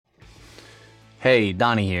Hey,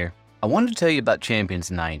 Donnie here. I wanted to tell you about Champions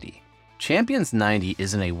 90. Champions 90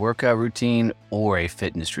 isn't a workout routine or a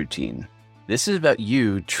fitness routine. This is about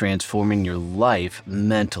you transforming your life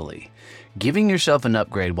mentally, giving yourself an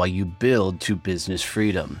upgrade while you build to business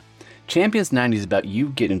freedom. Champions 90 is about you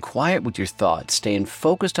getting quiet with your thoughts, staying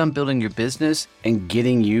focused on building your business, and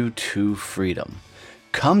getting you to freedom.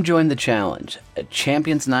 Come join the challenge at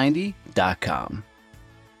champions90.com.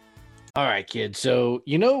 All right, kids. So,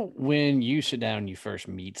 you know, when you sit down and you first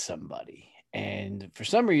meet somebody and for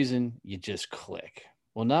some reason you just click.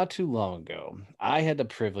 Well, not too long ago, I had the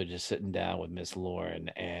privilege of sitting down with Miss Lauren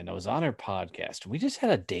and I was on her podcast. We just had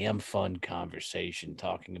a damn fun conversation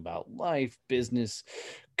talking about life, business,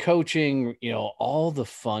 coaching, all the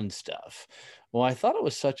fun stuff. Well, I thought it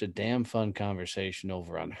was such a damn fun conversation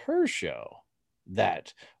over on her show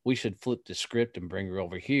that we should flip the script and bring her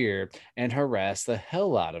over here and harass the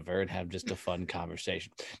hell out of her and have just a fun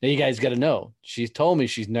conversation. Now, you guys got to know, she's told me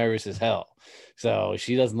she's nervous as hell. So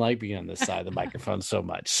she doesn't like being on this side of the microphone so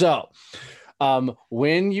much. So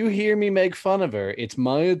when you hear me make fun of her, it's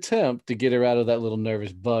my attempt to get her out of that little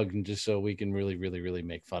nervous bug and just so we can really, really, really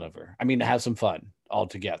make fun of her. I mean, to have some fun all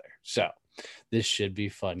together. So this should be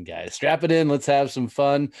fun, guys. Strap it in. Let's have some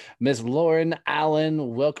fun. Miss Lauren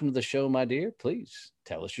Allen, welcome to the show, my dear. Please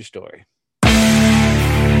tell us your story.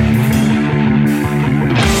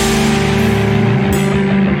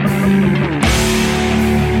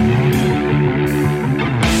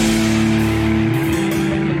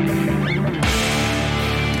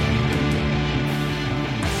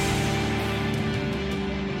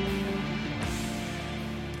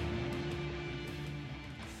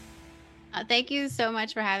 Thank you so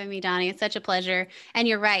much for having me, Donnie. It's such a pleasure. And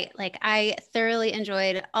you're right. Like, I thoroughly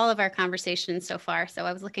enjoyed all of our conversations so far. So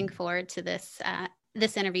I was looking forward to this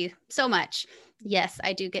interview so much. Yes,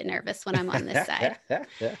 I do get nervous when I'm on this side.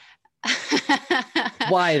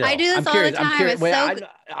 Why though? I do this all the time. Wait,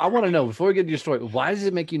 I want to know, before we get to your story, why does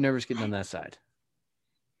it make you nervous getting on that side?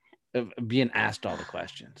 Of being asked all the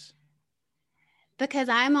questions. Because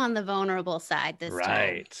I'm on the vulnerable side this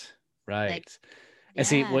time. Right. And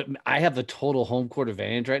see, I have the total home court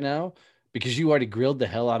advantage right now because you already grilled the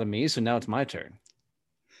hell out of me. So now it's my turn.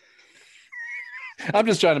 I'm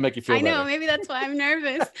just trying to make you feel better. I know. Maybe that's why I'm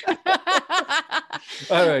nervous.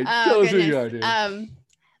 All right. Tell us who you are, dude.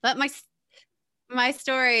 But my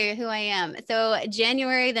story, who I am. So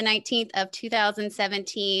January the 19th of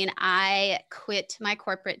 2017, I quit my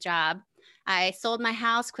corporate job. I sold my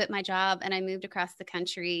house, quit my job, and I moved across the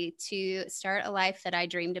country to start a life that I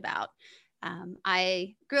dreamed about.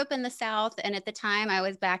 I grew up in the South, and at the time I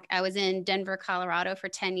was in Denver, Colorado for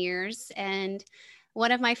 10 years. And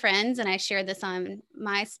one of my friends, and I shared this on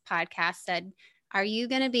my podcast, said, "Are you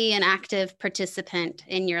going to be an active participant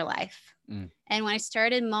in your life?" And when I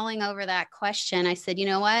started mulling over that question, I said, you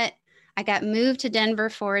know what? I got moved to Denver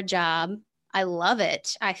for a job. I love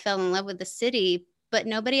it. I fell in love with the city, but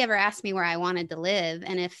nobody ever asked me where I wanted to live.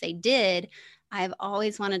 And if they did, I've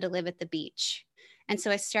always wanted to live at the beach. And so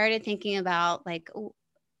I started thinking about, like,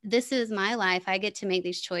 this is my life. I get to make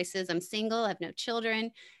these choices. I'm single. I have no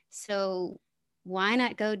children. So why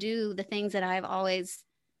not go do the things that I've always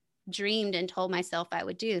dreamed and told myself I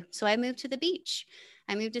would do? So I moved to the beach.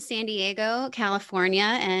 I moved to San Diego, California,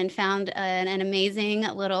 and found an amazing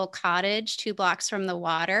little cottage 2 blocks from the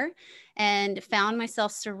water, and found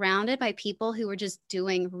myself surrounded by people who were just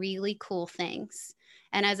doing really cool things.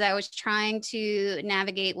 And as I was trying to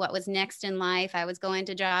navigate what was next in life, I was going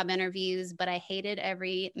to job interviews, but I hated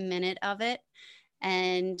every minute of it.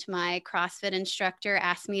 And my CrossFit instructor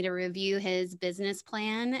asked me to review his business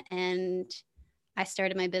plan, and I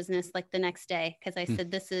started my business like the next day because I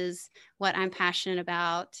said, this is what I'm passionate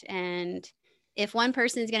about. And if one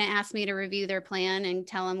person is going to ask me to review their plan and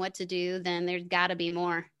tell them what to do, then there's got to be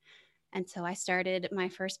more. And so I started my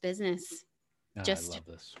first business just I love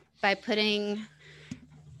this. by putting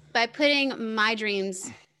my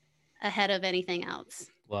dreams ahead of anything else.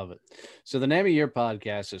 Love it. So the name of your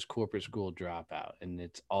podcast is Corporate School Dropout, and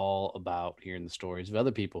it's all about hearing the stories of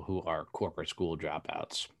other people who are corporate school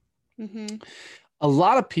dropouts. Mm-hmm. A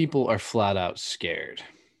lot of people are flat out scared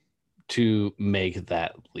to make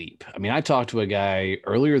that leap. I mean, I talked to a guy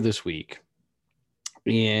earlier this week,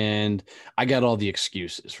 and I got all the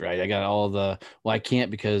excuses, right? I got all the, well, I can't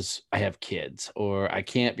because I have kids, or I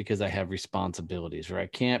can't because I have responsibilities, or I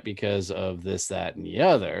can't because of this, that, and the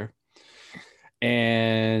other.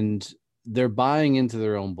 And they're buying into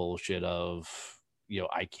their own bullshit of,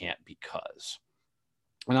 I can't because.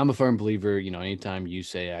 And I'm a firm believer, anytime you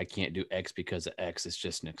say I can't do X because of X, it's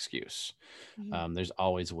just an excuse. Mm-hmm. There's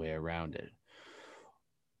always a way around it.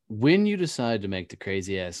 when you decide to make the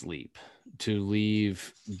crazy ass leap to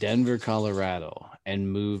leave Denver, Colorado,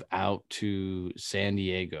 and move out to San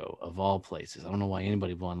Diego, of all places, I don't know why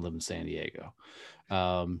anybody would want to live in San Diego.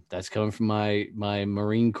 That's coming from my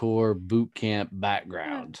Marine Corps boot camp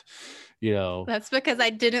background, you know. That's because I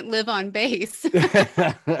didn't live on base.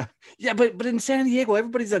 Yeah, but in San Diego,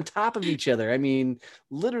 everybody's on top of each other. I mean,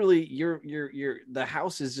 literally, the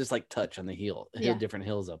house is just like touch on the different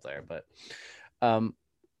hills up there. But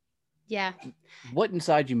yeah, what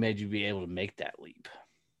inside you made you be able to make that leap?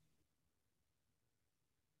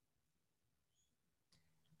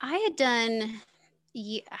 I had done,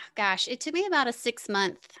 gosh, it took me about a 6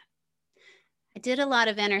 month. I did a lot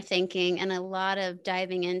of inner thinking and a lot of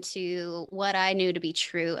diving into what I knew to be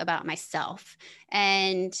true about myself.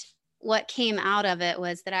 And what came out of it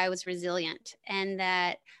was that I was resilient and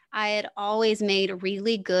that I had always made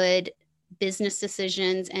really good business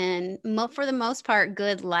decisions and for the most part,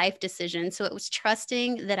 good life decisions. So it was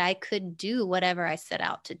trusting that I could do whatever I set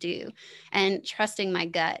out to do and trusting my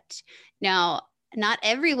gut. Now, not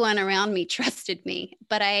everyone around me trusted me,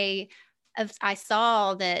 but I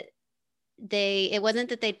saw that it wasn't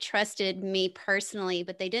that they trusted me personally,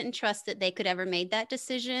 but they didn't trust that they could ever made that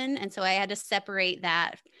decision. And so I had to separate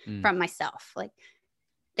that from myself. Like,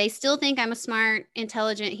 they still think I'm a smart,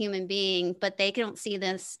 intelligent human being, but they don't see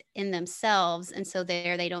this in themselves. And so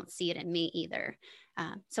they don't see it in me either.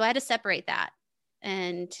 So I had to separate that.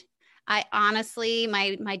 And I honestly,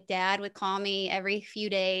 my dad would call me every few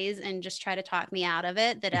days and just try to talk me out of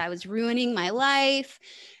it, that I was ruining my life.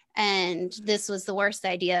 And this was the worst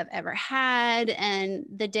idea I've ever had. And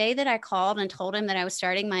the day that I called and told him that I was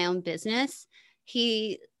starting my own business,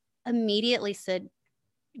 he immediately said,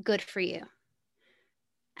 "Good for you."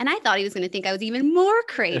 And I thought he was going to think I was even more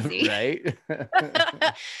crazy. Right.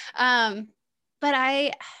 But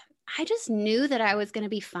I just knew that I was going to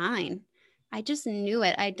be fine. I just knew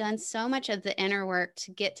it. I'd done so much of the inner work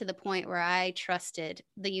to get to the point where I trusted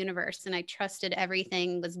the universe and I trusted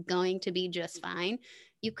everything was going to be just fine.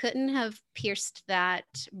 You couldn't have pierced that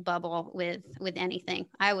bubble with anything.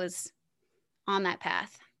 I was on that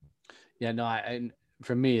path. Yeah, no,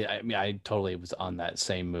 for me, I totally was on that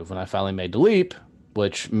same move when I finally made the leap,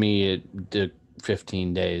 which it took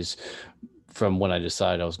 15 days from when I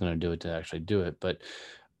decided I was going to do it to actually do it. But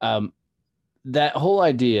that whole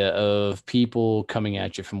idea of people coming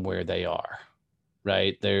at you from where they are,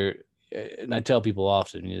 right? And I tell people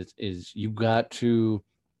often is you got to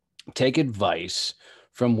take advice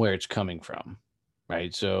from where it's coming from,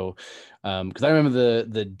 right? So, because I remember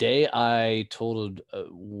the day I told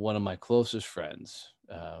one of my closest friends,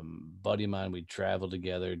 buddy of mine, we'd traveled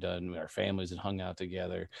together, our families had hung out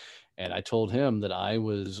together, and I told him that I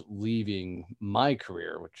was leaving my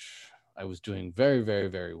career, which I was doing very, very,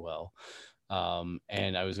 very well,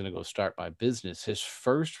 and I was going to go start my business. His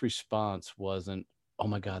first response wasn't, "Oh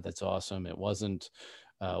my God, that's awesome." It wasn't,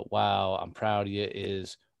 "Wow, I'm proud of you."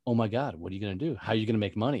 Is, "Oh my God, what are you going to do? How are you going to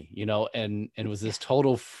make money?" And it was this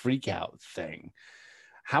total freak out thing.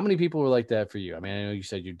 How many people were like that for you? I mean, I know you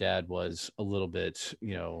said your dad was a little bit,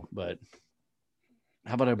 but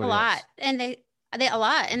how about everybody else? A lot. And they a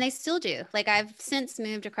lot, and they still do. Like, I've since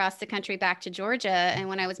moved across the country back to Georgia. And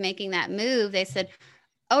when I was making that move, they said,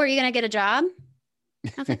 "Oh, are you going to get a job?"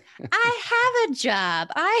 I was like, "I have a job.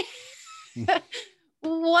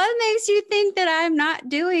 What makes you think that I'm not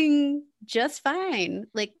doing just fine?"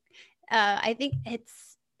 Like, I think it's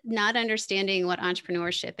not understanding what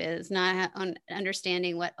entrepreneurship is, not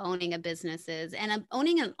understanding what owning a business is, and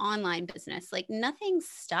owning an online business. Like, nothing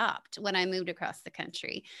stopped when I moved across the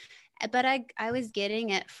country, but I was getting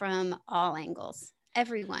it from all angles,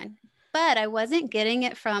 everyone. But I wasn't getting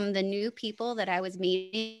it from the new people that I was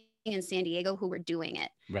meeting in San Diego who were doing it.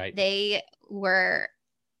 Right. They were,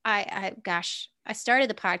 I started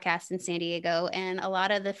the podcast in San Diego, and a lot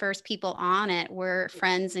of the first people on it were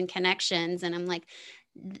friends and connections. And I'm like,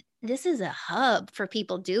 this is a hub for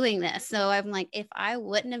people doing this. So I'm like, if I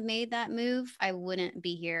wouldn't have made that move, I wouldn't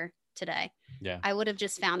be here today. Yeah. I would have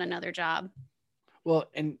just found another job. Well,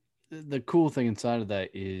 and the cool thing inside of that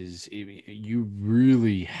is you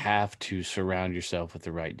really have to surround yourself with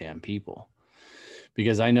the right damn people.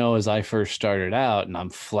 Because I know as I first started out and I'm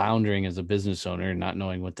floundering as a business owner, not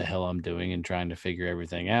knowing what the hell I'm doing and trying to figure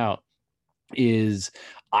everything out, is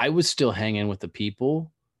I was still hanging with the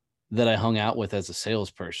people that I hung out with as a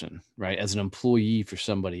salesperson, right? As an employee for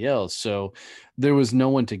somebody else. So there was no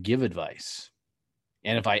one to give advice.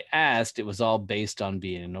 And if I asked, it was all based on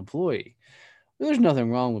being an employee. There's nothing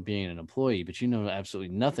wrong with being an employee, but you know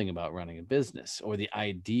absolutely nothing about running a business or the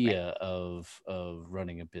idea of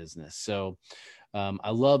running a business. So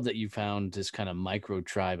I love that you found this kind of micro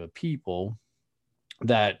tribe of people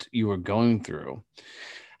that you were going through.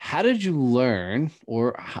 How did you learn,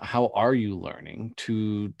 or how are you learning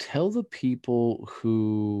to tell the people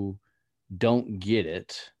who don't get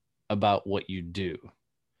it about what you do?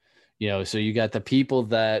 So you got the people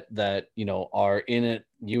that are in it,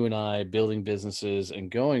 you and I building businesses and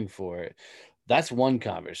going for it. That's one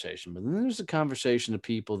conversation. But then there's a conversation of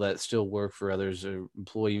people that still work for others, or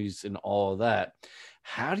employees and all of that.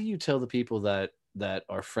 How do you tell the people that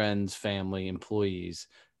are friends, family, employees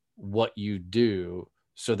what you do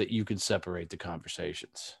so that you can separate the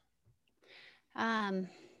conversations?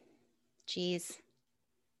 Geez,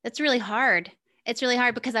 that's really hard. It's really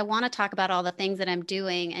hard because I want to talk about all the things that I'm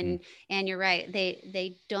doing, and you're right.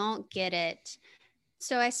 They don't get it.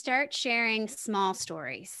 So I start sharing small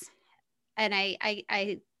stories, and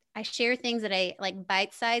I share things that I like,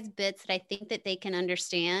 bite-sized bits that I think that they can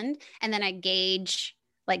understand, and then I gauge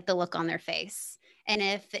like the look on their face. And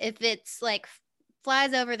if it's like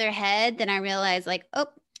flies over their head, then I realize like, oh,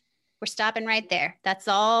 we're stopping right there. That's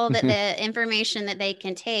all that the information that they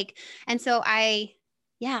can take. And so I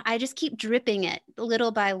just keep dripping it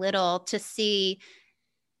little by little to see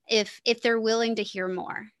if they're willing to hear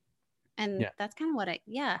more. And that's kind of what I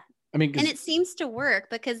mean, and it seems to work,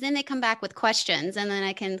 because then they come back with questions, and then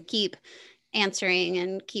I can keep answering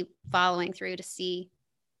and keep following through to see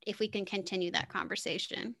if we can continue that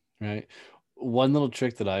conversation. Right. One little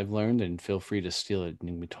trick that I've learned, and feel free to steal it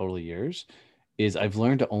and be totally yours, is I've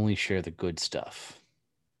learned to only share the good stuff.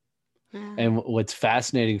 And what's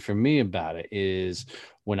fascinating for me about it is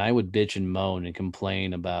when I would bitch and moan and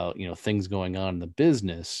complain about, things going on in the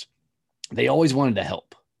business, they always wanted to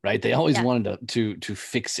help, right? They always wanted to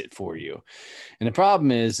fix it for you. And the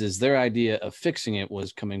problem is their idea of fixing it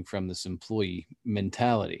was coming from this employee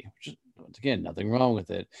mentality, which is, once again, nothing wrong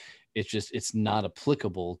with it. It's just, it's not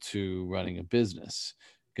applicable to running a business.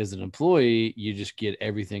 Because an employee, you just get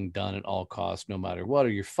everything done at all costs, no matter what, or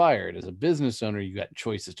you're fired. As a business owner, you got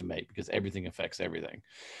choices to make because everything affects everything.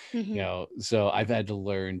 So I've had to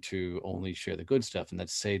learn to only share the good stuff, and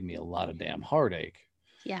that's saved me a lot of damn heartache.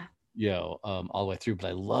 All the way through. But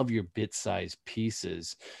I love your bit-sized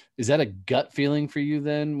pieces. Is that a gut feeling for you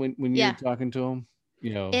then when you're talking to them?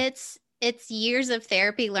 It's years of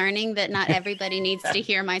therapy learning that not everybody needs to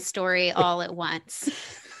hear my story all at once.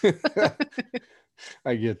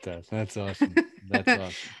 I get that. That's awesome. That's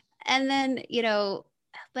awesome. And then,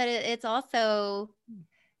 but it's also,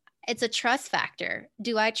 it's a trust factor.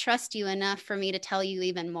 Do I trust you enough for me to tell you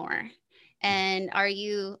even more? And are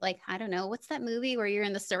you like, I don't know, what's that movie where you're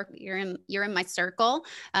in the circle, you're in my circle?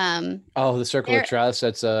 The Circle of Trust.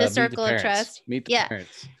 That's the Circle of Trust. Meet the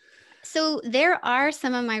Parents. So there are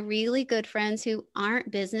some of my really good friends who aren't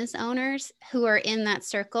business owners who are in that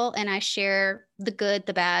circle, and I share the good,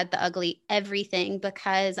 the bad, the ugly, everything,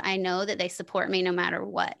 because I know that they support me no matter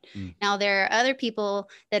what. Now, there are other people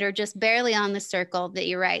that are just barely on the circle that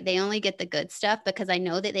you're right. They only get the good stuff because I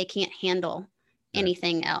know that they can't handle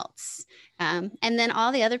anything else. And then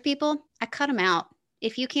all the other people, I cut them out.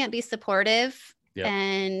 If you can't be supportive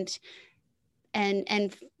and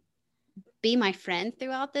be my friend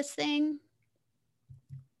throughout this thing,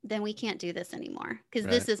 then we can't do this anymore, because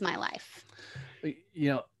this is my life.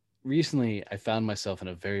 Recently I found myself in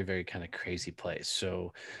a very, very kind of crazy place.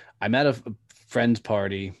 So I'm at a friend's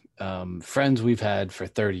party, friends we've had for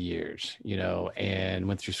 30 years, and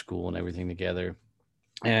went through school and everything together.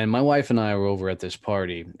 And my wife and I were over at this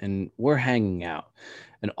party, and we're hanging out.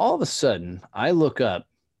 And all of a sudden I look up,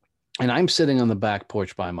 and I'm sitting on the back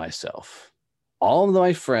porch by myself. All of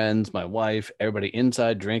my friends, my wife, everybody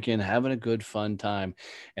inside drinking, having a good fun time.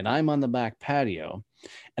 And I'm on the back patio,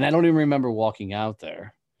 and I don't even remember walking out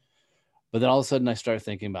there. But then all of a sudden I start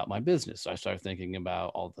thinking about my business. So I start thinking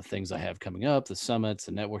about all the things I have coming up, the summits,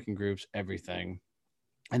 the networking groups, everything.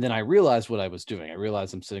 And then I realized what I was doing. I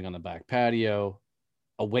realized I'm sitting on the back patio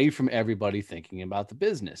away from everybody, thinking about the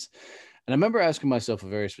business. And I remember asking myself a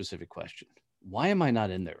very specific question. Why am I not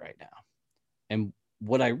in there right now? And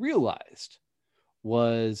what I realized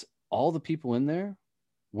was all the people in there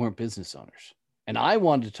weren't business owners. And I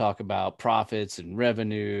wanted to talk about profits and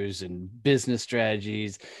revenues and business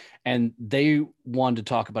strategies. And they wanted to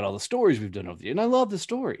talk about all the stories we've done over the years. And I love the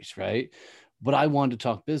stories, right? But I wanted to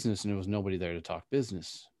talk business, and there was nobody there to talk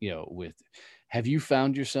business, with. Have you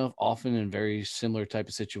found yourself often in very similar type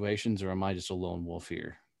of situations, or am I just a lone wolf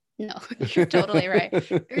here? No, you're totally right.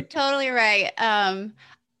 You're totally right.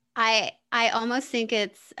 I almost think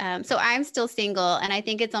it's, so I'm still single, and I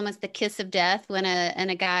think it's almost the kiss of death when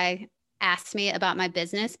a guy asks me about my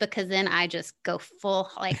business, because then I just go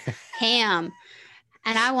full like ham.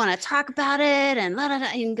 and I want to talk about it and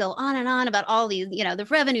and go on and on about all these, the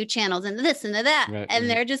revenue channels and this and that. Right, and right.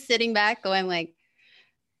 They're just sitting back going like,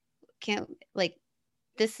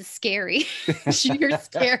 this is scary. You're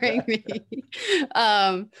scaring me.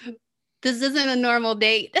 This isn't a normal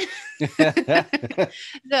date.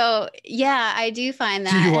 So yeah, I do find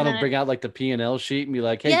that. Do you want to bring out like the P&L sheet and be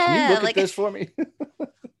like, hey, can you look at this for me?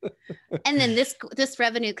 And then this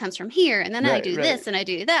revenue comes from here. And then I do this and I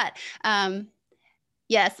do that.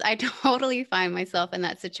 Yes, I totally find myself in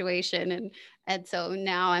that situation. And so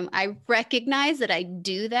now I recognize that I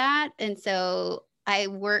do that. And so I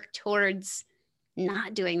work towards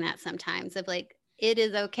not doing that sometimes, of like, it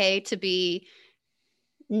is okay to be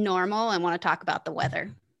normal and want to talk about the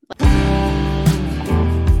weather.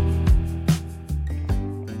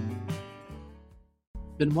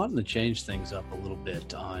 Been wanting to change things up a little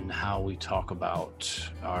bit on how we talk about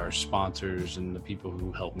our sponsors and the people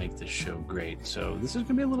who help make this show great. So this is going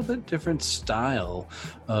to be a little bit different style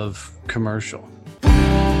of commercial.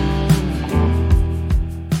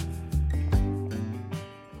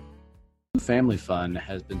 Family Fund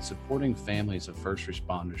has been supporting families of first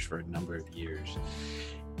responders for a number of years.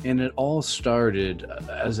 And it all started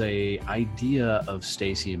as an idea of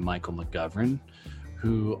Stacy and Michael McGovern,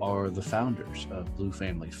 who are the founders of Blue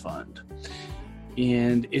Family Fund.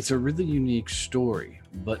 And it's a really unique story,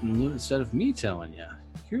 but instead of me telling you,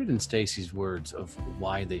 hear it in Stacy's words of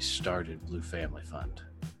why they started Blue Family Fund.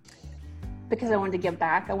 Because I wanted to give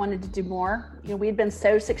back. I wanted to do more. We had been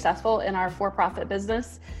so successful in our for-profit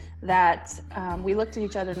business that we looked at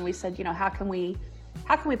each other and we said, how can we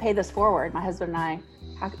pay this forward? My husband and I,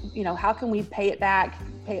 how can we pay it back,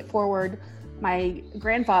 pay it forward? My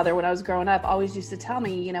grandfather, when I was growing up, always used to tell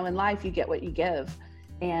me, in life you get what you give.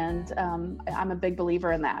 And I'm a big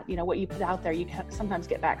believer in that. What you put out there, you can sometimes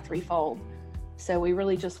get back threefold. So we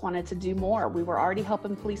really just wanted to do more. We were already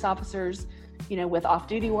helping police officers, with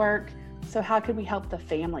off-duty work. So how could we help the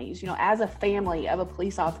families? As a family of a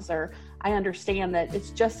police officer, I understand that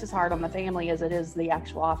it's just as hard on the family as it is the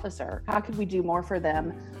actual officer. How could we do more for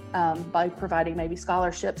them by providing maybe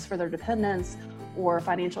scholarships for their dependents or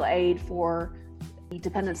financial aid for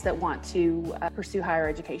dependents that want to pursue higher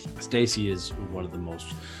education? Stacy is one of the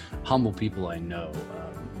most humble people I know.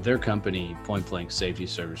 Their company, Point Blank Safety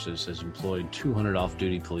Services, has employed 200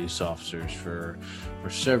 off-duty police officers for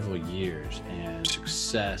several years, and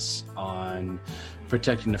success on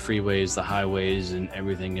protecting the freeways, the highways, and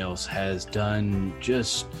everything else has done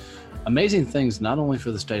just amazing things, not only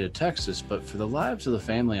for the state of Texas, but for the lives of the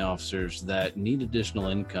family officers that need additional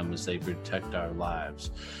income as they protect our lives.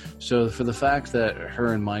 So for the fact that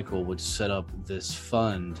her and Michael would set up this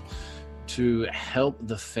fund to help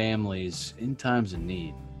the families in times of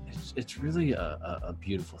need, it's really a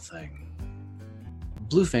beautiful thing.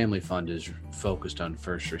 Blue Family Fund is focused on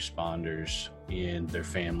first responders and their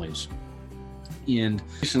families. And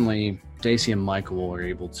recently, Stacy and Michael were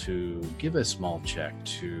able to give a small check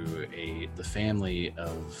to the family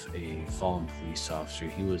of a fallen police officer.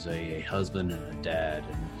 He was a husband and a dad,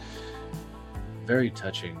 and very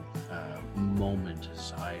touching moment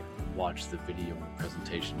as I watched the video and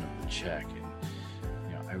presentation of the check.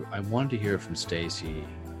 And I wanted to hear from Stacy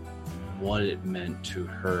what it meant to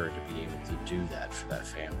her to be able to do that for that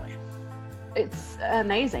family. It's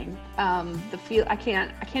amazing. I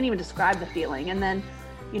can't even describe the feeling. And then,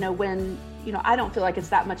 when, I don't feel like it's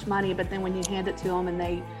that much money, but then when you hand it to them and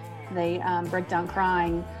they break down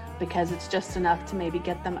crying because it's just enough to maybe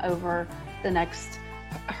get them over the next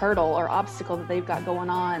hurdle or obstacle that they've got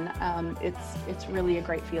going on, it's really a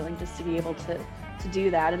great feeling just to be able to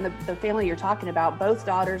do that. And the family you're talking about, both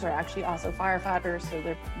daughters are actually also firefighters, so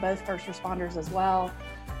they're both first responders as well.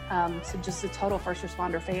 So just a total first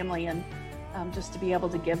responder family, and just to be able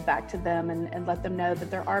to give back to them and let them know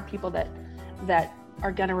that there are people that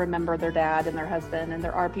are going to remember their dad and their husband, and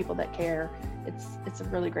there are people that care. It's a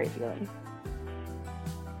really great feeling.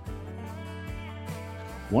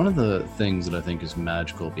 One of the things that I think is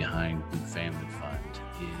magical behind Blue Family Fund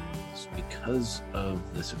is because of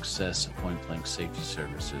the success of Point Blank Safety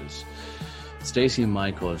Services, Stacy and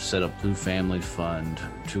Michael have set up Blue Family Fund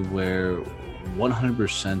to where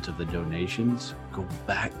 100% of the donations go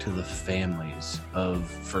back to the families of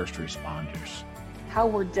first responders. How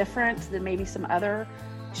we're different than maybe some other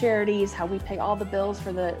charities, how we pay all the bills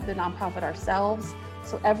for the nonprofit ourselves.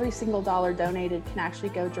 So every single dollar donated can actually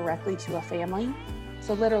go directly to a family.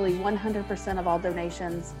 So literally 100% of all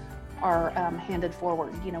donations are handed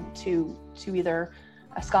forward, to either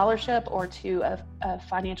a scholarship or to a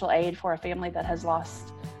financial aid for a family that has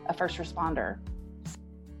lost a first responder.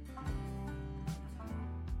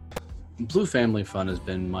 Blue Family Fund has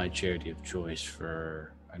been my charity of choice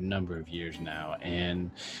for a number of years now,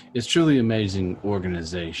 and it's truly an amazing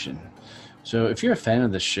organization. So if you're a fan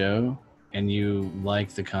of the show and you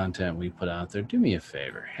like the content we put out there, do me a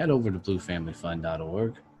favor. Head over to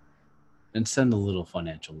bluefamilyfund.org and send a little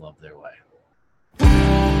financial love their way.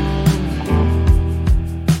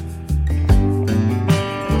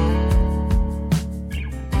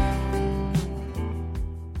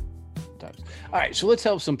 All right, so let's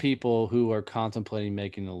help some people who are contemplating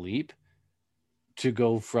making the leap to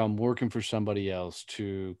go from working for somebody else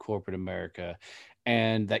to corporate America,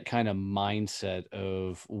 and that kind of mindset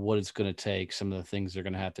of what it's going to take, some of the things they're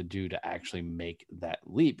going to have to do to actually make that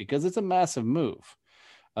leap, because it's a massive move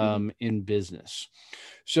in business.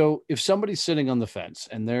 So if somebody's sitting on the fence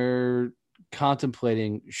and they're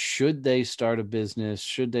contemplating, should they start a business?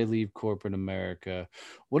 Should they leave corporate America?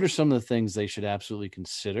 What are some of the things they should absolutely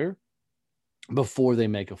consider before they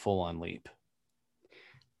make a full-on leap?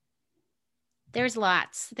 There's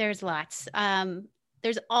lots. There's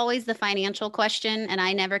always the financial question, and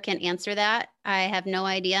I never can answer that. I have no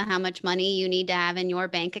idea how much money you need to have in your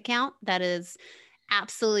bank account. That is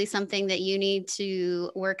absolutely something that you need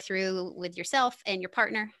to work through with yourself and your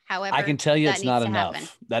partner. However, I can tell you it's not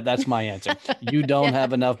enough. That's my answer. You don't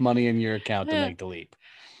have enough money in your account to make the leap.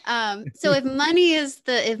 So if money is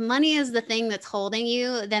the thing that's holding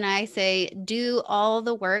you, then I say do all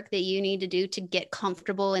the work that you need to do to get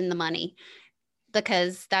comfortable in the money,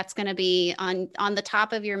 because that's going to be on the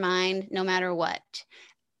top of your mind no matter what.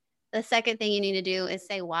 The second thing you need to do is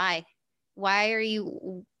say why.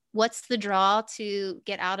 What's the draw to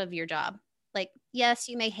get out of your job? Like, yes,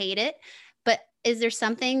 you may hate it, but is there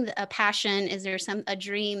something, a passion? Is there a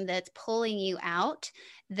dream that's pulling you out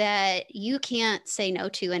that you can't say no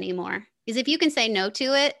to anymore? Because if you can say no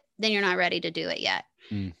to it, then you're not ready to do it yet.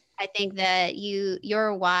 I think that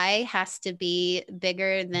your why has to be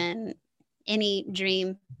bigger than any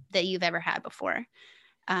dream that you've ever had before.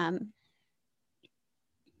 And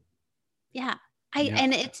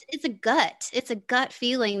it's a gut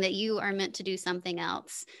feeling that you are meant to do something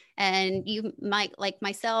else. And you might, like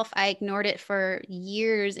myself, I ignored it for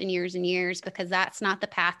years and years and years because that's not the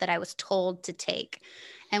path that I was told to take.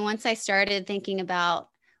 And once I started thinking about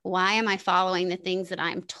why am I following the things that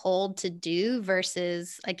I'm told to do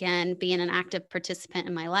versus, again, being an active participant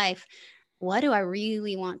in my life, what do I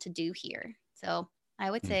really want to do here? So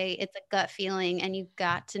I would say it's a gut feeling, and you've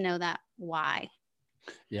got to know that why.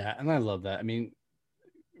 Yeah. And I love that. I mean,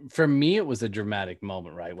 for me, it was a dramatic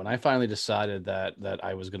moment, right? When I finally decided that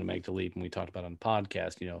I was going to make the leap, and we talked about on the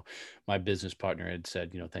podcast, my business partner had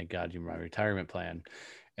said, thank God you're my retirement plan.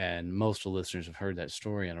 And most of the listeners have heard that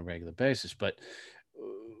story on a regular basis. But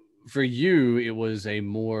for you, it was a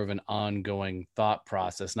more of an ongoing thought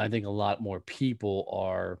process. And I think a lot more people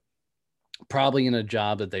are probably in a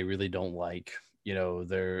job that they really don't like.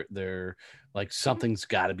 They're like, something's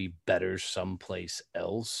got to be better someplace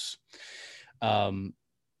else.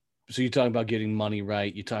 So you talk about getting money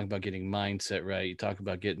right. You talk about getting mindset right. You talk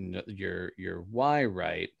about getting your why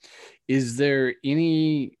right. Is there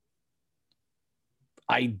any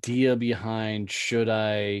idea behind, should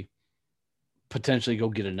I potentially go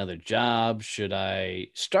get another job? Should I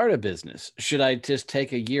start a business? Should I just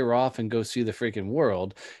take a year off and go see the freaking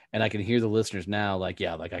world? And I can hear the listeners now, like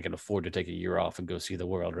I can afford to take a year off and go see the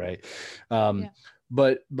world, right?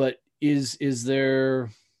 But is there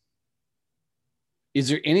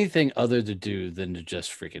anything other to do than to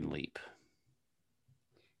just freaking leap?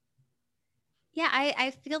 Yeah,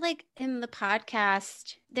 I feel like in the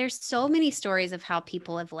podcast, there's so many stories of how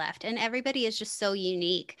people have left, and everybody is just so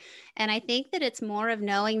unique. And I think that it's more of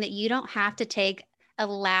knowing that you don't have to take a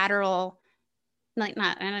lateral,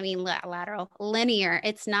 linear.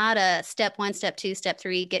 It's not a step 1, step 2, step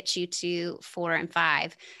 3 gets you to 4 and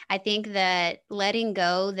 5. I think that letting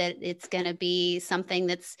go, that it's going to be something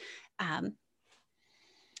that's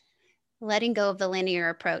letting go of the linear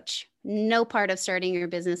approach. No part of starting your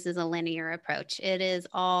business is a linear approach. It is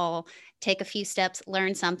all take a few steps,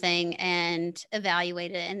 learn something, and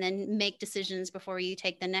evaluate it, and then make decisions before you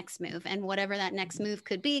take the next move. And whatever that next move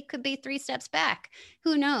could be 3 steps back.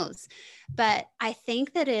 Who knows? But I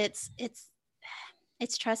think that it's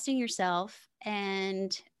trusting yourself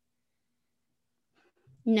and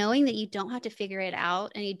knowing that you don't have to figure it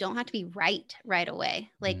out, and you don't have to be right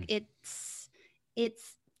away. Like it's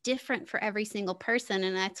different for every single person.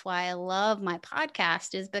 And that's why I love my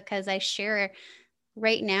podcast, is because I share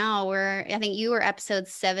right now I think you were episode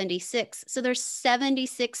 76. So there's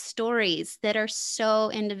 76 stories that are so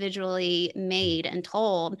individually made and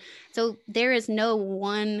told. So there is no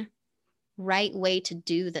one right way to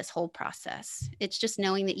do this whole process. It's just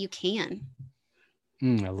knowing that you can.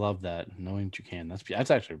 I love that. Knowing that you can.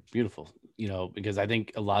 That's actually beautiful, because I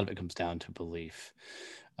think a lot of it comes down to belief,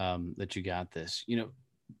 that you got this.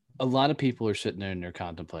 A lot of people are sitting there and they're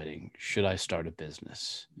contemplating, should I start a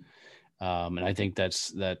business? And I think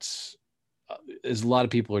that's as a lot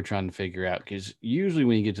of people are trying to figure out, because usually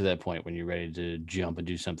when you get to that point, when you're ready to jump and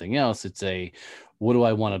do something else, it's a, what do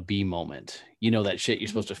I want to be moment? That shit you're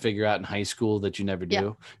supposed to figure out in high school that you never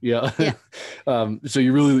do. Yeah. So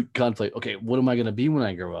you really contemplate, okay, what am I going to be when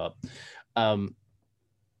I grow up?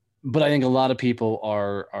 But I think a lot of people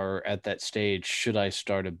are at that stage. Should I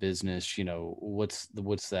start a business?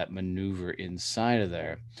 What's that maneuver inside of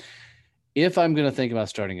there? If I'm going to think about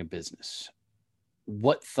starting a business,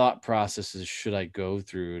 what thought processes should I go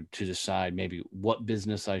through to decide maybe what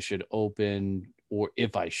business I should open, or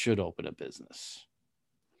if I should open a business?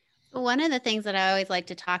 One of the things that I always like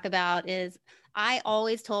to talk about is I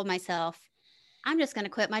always told myself, I'm just going to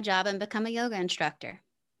quit my job and become a yoga instructor.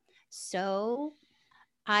 So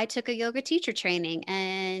I took a yoga teacher training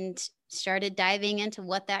and started diving into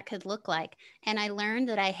what that could look like. And I learned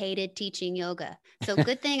that I hated teaching yoga. So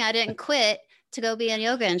good thing I didn't quit to go be a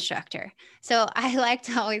yoga instructor. So I like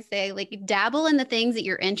to always say, like, dabble in the things that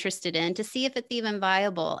you're interested in to see if it's even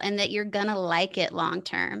viable and that you're going to like it long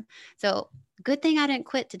term. So good thing I didn't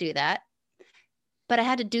quit to do that. But I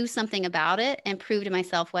had to do something about it and prove to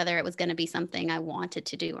myself whether it was going to be something I wanted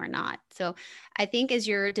to do or not. So I think as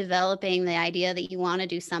you're developing the idea that you want to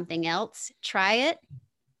do something else, try it,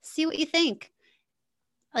 see what you think.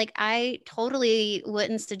 Like, I totally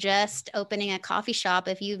wouldn't suggest opening a coffee shop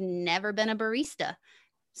if you've never been a barista.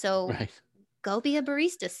 So go be a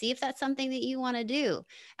barista, see if that's something that you want to do.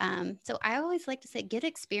 So I always like to say, get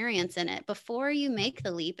experience in it before you make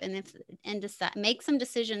the leap, and decide, make some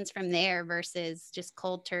decisions from there versus just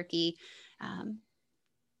cold turkey. I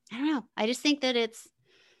don't know. I just think that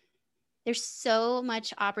there's so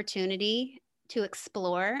much opportunity to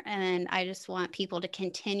explore. And I just want people to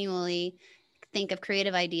continually think of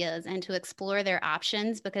creative ideas and to explore their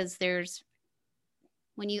options, because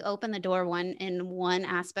when you open the door in one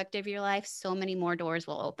aspect of your life, so many more doors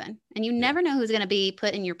will open, and you never know who's going to be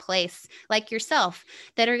put in your place, like yourself,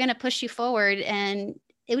 that are going to push you forward. And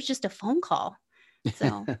it was just a phone call.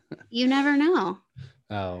 So you never know.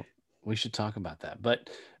 Oh, we should talk about that. But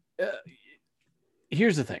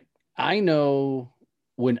here's the thing. I know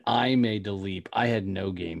when I made the leap, I had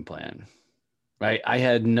no game plan. Right. I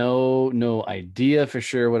had no idea for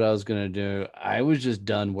sure what I was going to do. I was just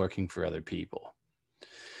done working for other people.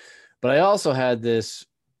 But I also had this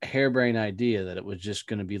harebrained idea that it was just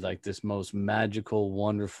going to be like this most magical,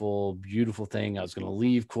 wonderful, beautiful thing. I was going to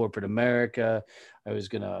leave corporate America. I was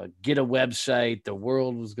going to get a website. The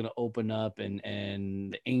world was going to open up, and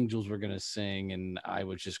the angels were going to sing, and I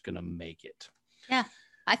was just going to make it. Yeah.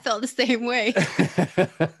 I felt the same way.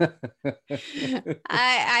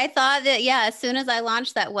 I thought that, as soon as I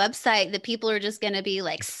launched that website, the people are just going to be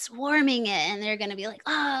like swarming it, and they're going to be like,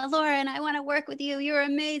 oh, Lauren, I want to work with you. You're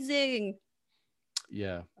amazing.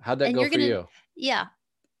 Yeah. How'd that go for you? Yeah.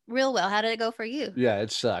 Real well. How did it go for you? Yeah,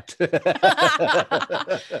 it sucked. Oh,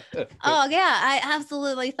 yeah. I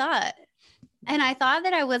absolutely thought. And I thought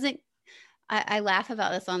that I wasn't, I laugh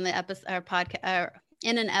about this on the episode, our podcast,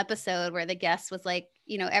 in an episode where the guest was like,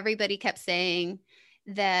 everybody kept saying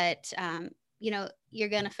that, you're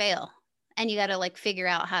going to fail and you got to like figure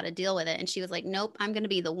out how to deal with it. And she was like, nope, I'm going to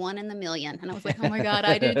be the one in the million. And I was like, oh my God,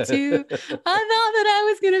 I did too. I thought that I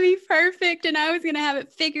was going to be perfect and I was going to have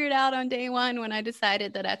it figured out on day one when I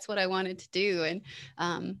decided that that's what I wanted to do. And,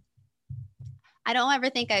 I don't ever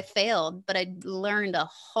think I failed, but I learned a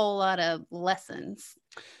whole lot of lessons.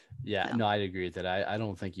 Yeah, no, I'd agree with that. I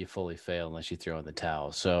don't think you fully fail unless you throw in the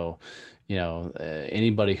towel. So,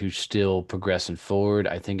 anybody who's still progressing forward,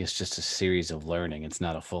 I think it's just a series of learning. It's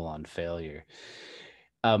not a full-on failure.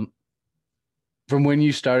 From when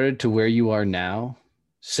you started to where you are now,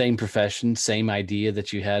 same profession, same idea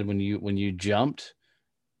that you had when you jumped,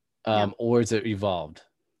 or has it evolved?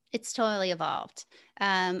 It's totally evolved.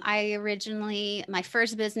 My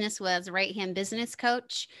first business was Right Hand Business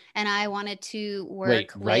Coach, and I wanted to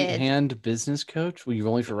work with Right Hand Business Coach? Were you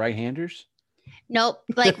only for right-handers? Nope,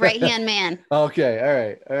 like right hand man. Okay,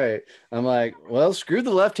 all right. I'm like, well, screw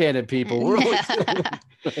the left-handed people.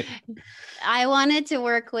 I wanted to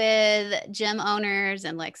work with gym owners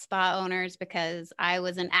and like spa owners because I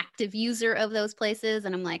was an active user of those places.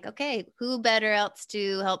 And I'm like, okay, who better else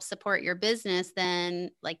to help support your business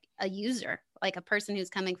than like a user, like a person who's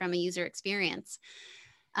coming from a user experience.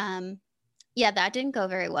 That didn't go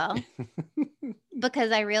very well.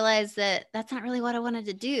 because I realized that that's not really what I wanted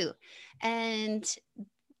to do. And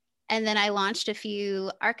then I launched a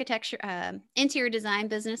few architecture, interior design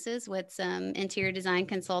businesses with some interior design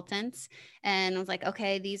consultants. And I was like,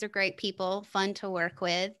 okay, these are great people, fun to work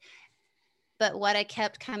with. But what I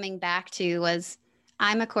kept coming back to was,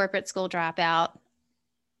 I'm a corporate school dropout.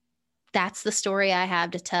 That's the story I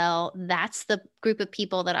have to tell. That's the group of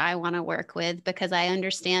people that I want to work with, because I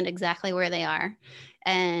understand exactly where they are.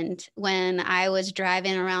 And when I was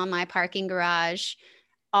driving around my parking garage,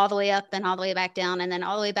 all the way up and all the way back down and then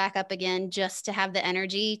all the way back up again, just to have the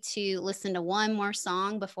energy to listen to one more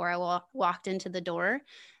song before I walked into the door,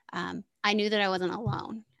 I knew that I wasn't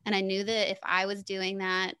alone. And I knew that if I was doing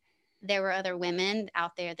that, there were other women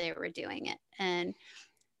out there that were doing it. And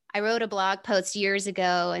I wrote a blog post years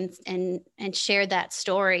ago and shared that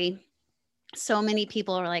story. So many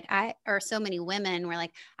people were like, so many women were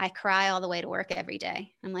like, I cry all the way to work every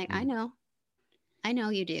day. I'm like, I know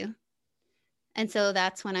you do. And so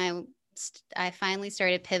that's when I finally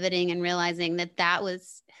started pivoting and realizing that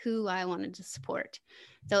was who I wanted to support.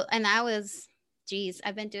 So, and that was,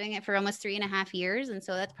 I've been doing it for almost 3.5 years. And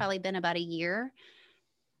so that's probably been about a year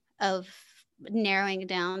of narrowing it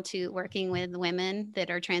down to working with women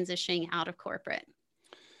that are transitioning out of corporate.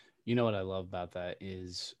 You know what I love about that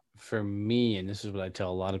is, for me, and this is what I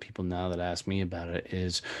tell a lot of people now that ask me about it,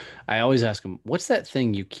 is I always ask them, what's that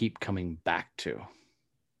thing you keep coming back to?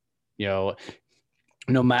 You know,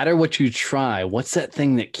 no matter what you try, what's that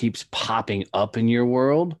thing that keeps popping up in your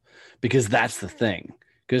world? Because that's the thing.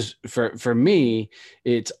 Because for me,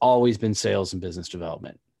 it's always been sales and business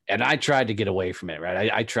development. And I tried to get away from it,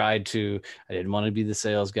 right? I didn't want to be the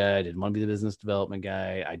sales guy. I didn't want to be the business development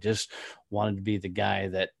guy. I just wanted to be the guy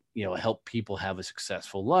that, help people have a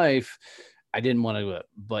successful life. I didn't want to,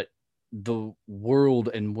 but the world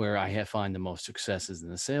and where I find the most success is in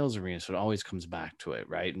the sales arena. So it always comes back to it,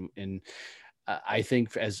 right? And I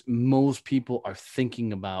think as most people are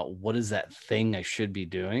thinking about what is that thing I should be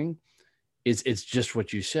doing, it's just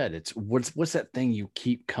what you said. It's what's that thing you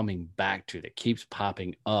keep coming back to that keeps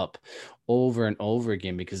popping up over and over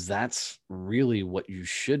again, because that's really what you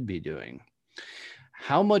should be doing.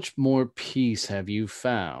 How much more peace have you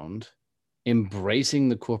found embracing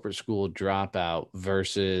the corporate school dropout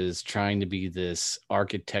versus trying to be this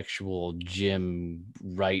architectural gym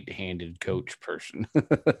right-handed coach person?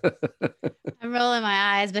 I'm rolling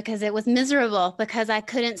my eyes because it was miserable, because I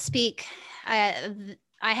couldn't speak.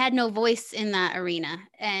 I had no voice in that arena.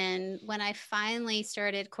 And when I finally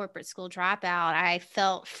started corporate school dropout, I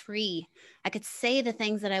felt free. I could say the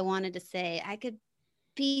things that I wanted to say. I could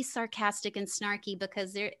be sarcastic and snarky,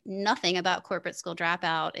 because nothing about corporate school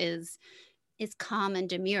dropout is calm and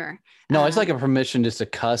demure. No, it's like a permission just to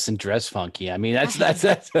cuss and dress funky. I mean, that's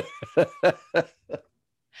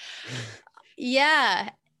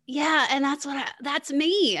yeah. And that's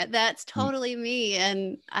me. That's totally me.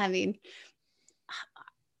 And I mean,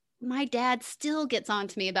 my dad still gets on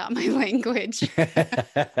to me about my language. And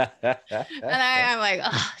I'm like,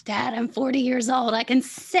 oh, Dad, I'm 40 years old. I can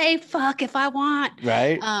say fuck if I want.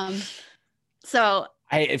 Right. So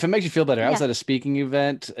if it makes you feel better, I was at a speaking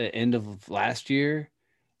event at the end of last year,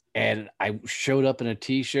 and I showed up in a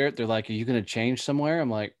t-shirt. They're like, are you going to change somewhere?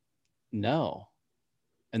 I'm like, no.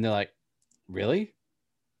 And they're like, really?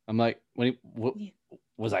 I'm like, what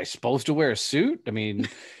was I supposed to wear a suit? I mean,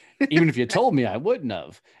 even if you told me, I wouldn't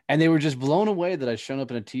have. And they were just blown away that I'd shown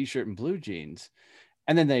up in a t-shirt and blue jeans.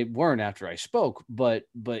 And then they weren't after I spoke. But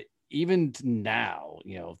even now,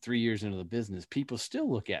 3 years into the business, people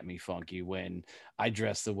still look at me funky when I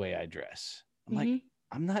dress the way I dress. I'm like,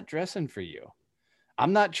 I'm not dressing for you.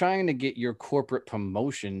 I'm not trying to get your corporate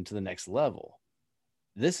promotion to the next level.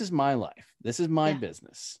 This is my life. This is my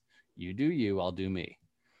business. You do you, I'll do me.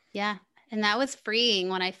 Yeah. And that was freeing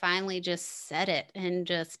when I finally just said it and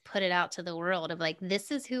just put it out to the world of like, this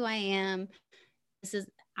is who I am.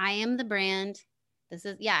 I am the brand. This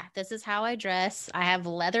is how I dress. I have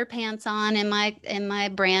leather pants on in my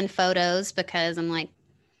brand photos, because I'm like,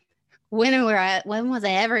 when was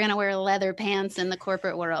I ever going to wear leather pants in the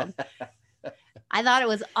corporate world? I thought it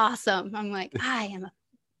was awesome. I'm like, I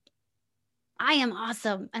am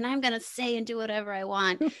awesome, and I'm going to say and do whatever I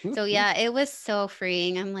want. So yeah, it was so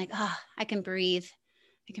freeing. I'm like, oh, I can breathe.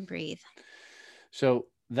 So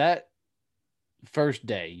that first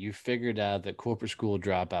day you figured out that corporate school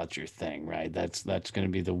dropout's your thing, right? That's going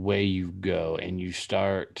to be the way you go, and you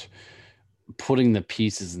start putting the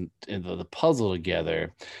pieces in the puzzle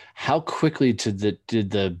together. How quickly did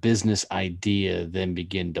the business idea then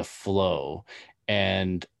begin to flow?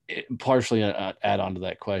 And partially add on to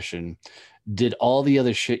that question, did all the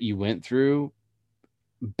other shit you went through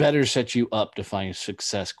better set you up to find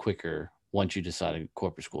success quicker once you decide a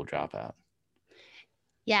corporate school dropout?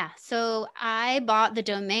 Yeah. So I bought the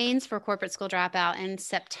domains for Corporate School Dropout in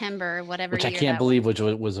September, whatever Which I year can't that was. believe which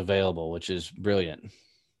was available, which is brilliant.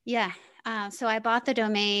 Yeah. So I bought the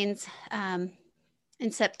domains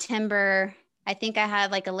in September. I think I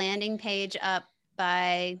had like a landing page up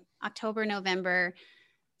by October, November.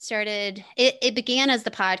 It began as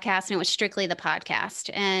the podcast, and it was strictly the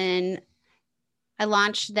podcast. And I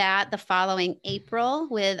launched that the following April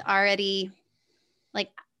with already,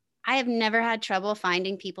 like, I have never had trouble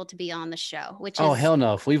finding people to be on the show, which Oh, is, hell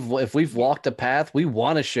no. If we've walked a path, we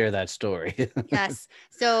want to share that story. yes.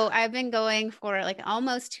 So I've been going for like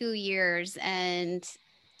almost 2 years, and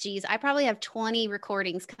geez, I probably have 20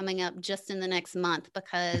 recordings coming up just in the next month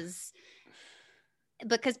because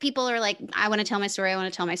people are like, I want to tell my story. I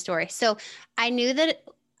want to tell my story. So I knew that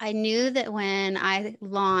when I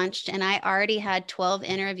launched and I already had 12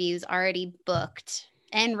 interviews already booked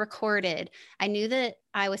and recorded, I knew that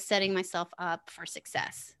I was setting myself up for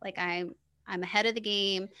success. Like I'm ahead of the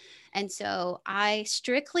game. And so I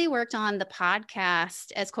strictly worked on the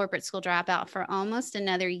podcast as Corporate School Dropout for almost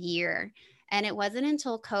another year. And it wasn't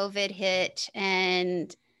until COVID hit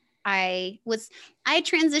and I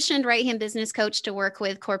transitioned right hand business coach to work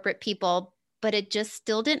with corporate people, but it just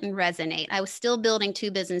still didn't resonate. I was still building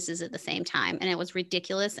 2 businesses at the same time, and it was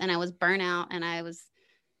ridiculous. And I was burnout, and I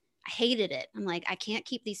hated it. I'm like, I can't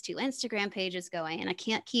keep these 2 Instagram pages going, and I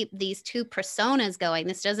can't keep these 2 personas going.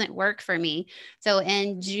 This doesn't work for me. So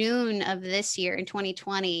in June of this year, in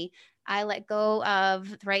 2020, I let go of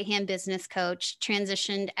the right hand business coach,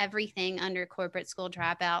 transitioned everything under Corporate School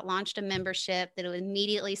Dropout, launched a membership that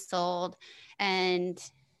immediately sold, and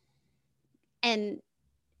found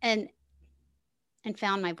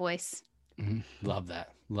my voice. Love that.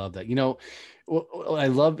 You know, what I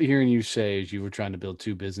love hearing you say is you were trying to build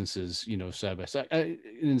 2 businesses, side by side.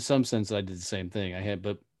 In some sense, I did the same thing.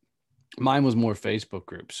 But mine was more Facebook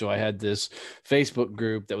group. So I had this Facebook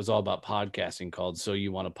group that was all about podcasting called So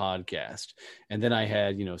You Want a Podcast. And then I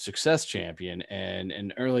had, Success Champion.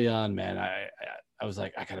 And early on, man, I was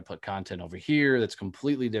like, I got to put content over here that's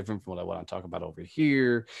completely different from what I want to talk about over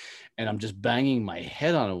here. And I'm just banging my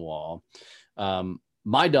head on a wall.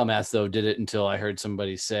 My dumbass, though, did it until I heard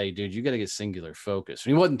somebody say, dude, you got to get singular focus.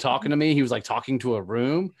 And he wasn't talking to me. He was like talking to a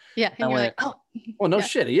room. Yeah. And I went, like, oh, well, no yeah.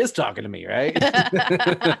 shit. He is talking to me. Right.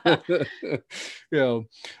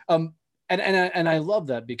 And I love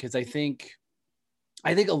that because I think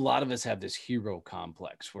a lot of us have this hero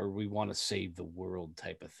complex where we want to save the world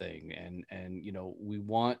type of thing. And, we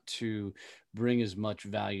want to bring as much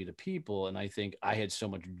value to people. And I think I had so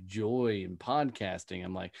much joy in podcasting.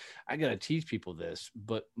 I'm like, I got to teach people this,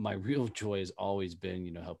 but my real joy has always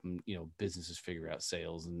been, helping, businesses figure out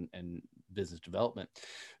sales and business development.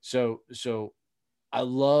 So I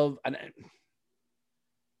love,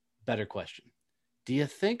 better question. Do you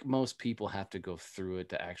think most people have to go through it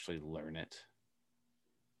to actually learn it?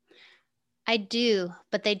 I do,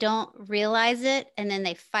 but they don't realize it, and then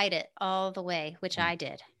they fight it all the way, which I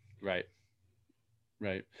did. Right.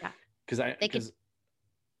 Yeah. Because I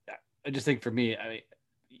just think for me,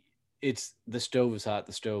 it's the stove is hot,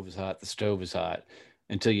 the stove is hot, the stove is hot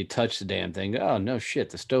until you touch the damn thing. Oh no, shit,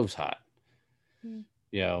 the stove's hot.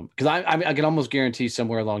 Because I can almost guarantee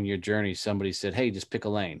somewhere along your journey, somebody said, "Hey, just pick a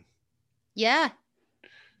lane." Yeah.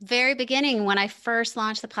 Very beginning, when I first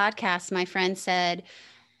launched the podcast, my friend said,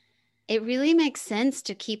 it really makes sense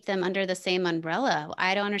to keep them under the same umbrella.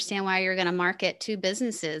 I don't understand why you're going to market 2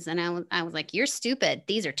 businesses. And I was like, you're stupid.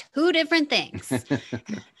 These are 2 different things.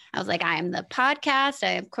 I was like, I am the podcast,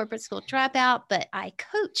 I am Corporate School Dropout, but I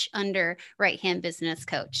coach under Right Hand Business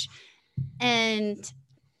Coach. And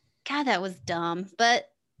God, that was dumb, but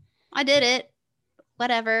I did it,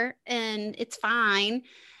 whatever. And it's fine.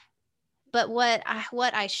 But what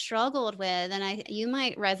I struggled with, and you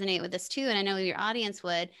might resonate with this too, and I know your audience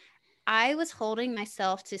would, I was holding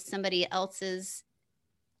myself to somebody else's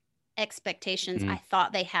expectations I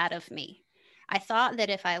thought they had of me. I thought that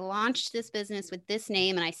if I launched this business with this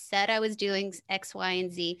name and I said I was doing X, Y,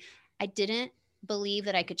 and Z, I didn't believe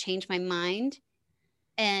that I could change my mind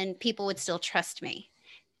and people would still trust me.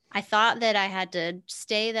 I thought that I had to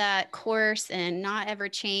stay that course and not ever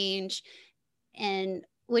change, and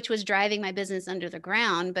which was driving my business under the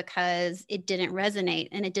ground because it didn't resonate,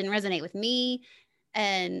 and it didn't resonate with me.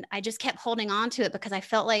 And I just kept holding on to it because I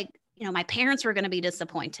felt like, my parents were going to be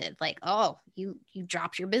disappointed. Like, oh, you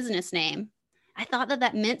dropped your business name. I thought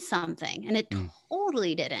that meant something, and it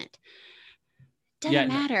totally didn't. Doesn't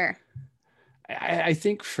matter. I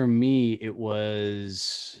think for me, it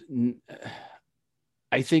was,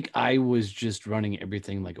 I think I was just running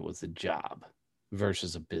everything like it was a job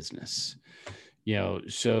versus a business,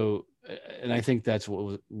 so, and I think that's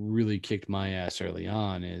what really kicked my ass early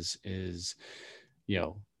on is,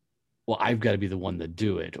 well, I've got to be the one to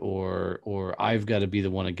do it, or I've got to be the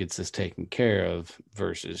one that gets this taken care of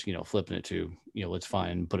versus, flipping it to, let's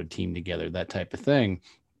find, put a team together, that type of thing.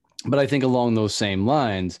 But I think along those same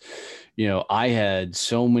lines, I had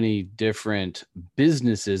so many different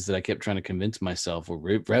businesses that I kept trying to convince myself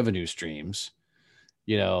were revenue streams,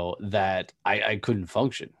 that I couldn't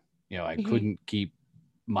function. I couldn't keep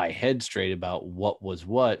my head straight about what was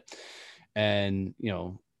what. And,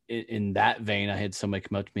 in that vein, I had somebody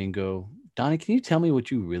come up to me and go, Donnie, can you tell me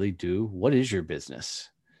what you really do? What is your business?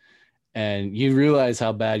 And you realize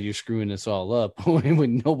how bad you're screwing this all up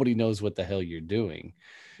when nobody knows what the hell you're doing.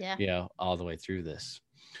 Yeah. All the way through this.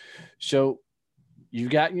 So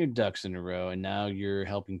you've gotten your ducks in a row, and now you're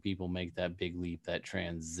helping people make that big leap, that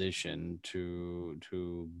transition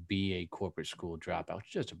to be a corporate school dropout. It's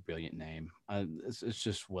just a brilliant name. It's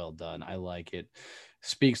just well done. I like it.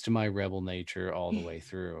 Speaks to my rebel nature all the way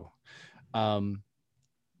through.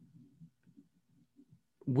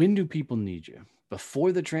 When do people need you?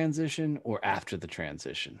 Before the transition or after the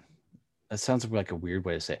transition? That sounds like a weird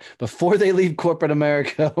way to say it. Before they leave corporate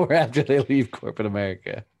America or after they leave corporate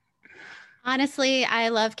America? Honestly, I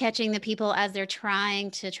love catching the people as they're trying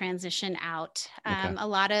to transition out. Okay. A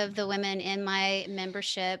lot of the women in my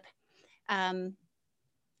membership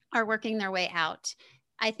are working their way out.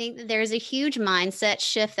 I think that there's a huge mindset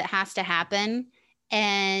shift that has to happen.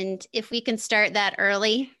 And if we can start that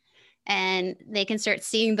early and they can start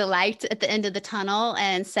seeing the light at the end of the tunnel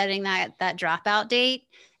and setting that dropout date,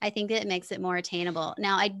 I think that it makes it more attainable.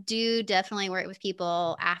 Now, I do definitely work with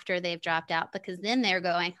people after they've dropped out, because then they're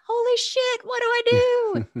going, holy shit, what do I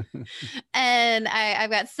do? And I've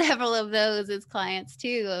got several of those as clients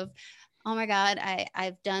too, of, oh my God,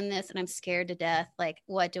 I've done this and I'm scared to death. Like,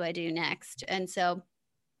 what do I do next? And so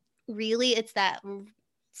really it's that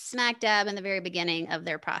smack dab in the very beginning of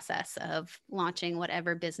their process of launching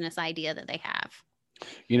whatever business idea that they have.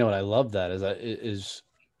 You know what I love that is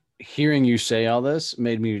hearing you say all this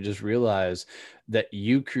made me just realize that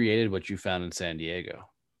you created what you found in San Diego.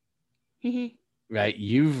 Right?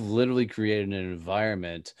 You've literally created an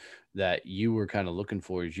environment that you were kind of looking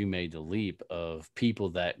for as you made the leap of people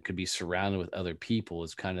that could be surrounded with other people,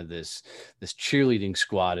 as kind of this cheerleading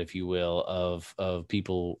squad, if you will, of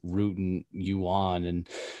people rooting you on and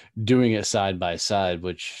doing it side by side,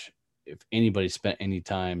 which if anybody spent any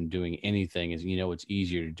time doing anything is, it's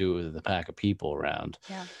easier to do it with a pack of people around.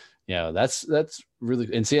 Yeah. That's really,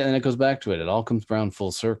 and see, and it goes back to it. It all comes around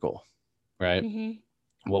full circle, right?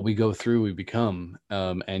 What we go through, we become,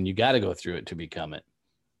 and you got to go through it to become it.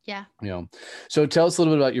 Yeah. So tell us a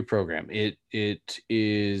little bit about your program. It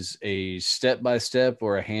is a step-by-step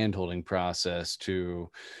or a hand-holding process to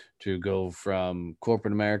go from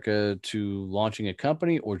corporate America to launching a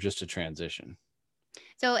company, or just a transition?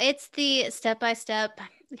 So it's the step-by-step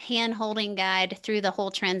hand-holding guide through the whole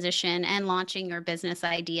transition and launching your business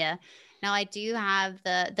idea. Now, I do have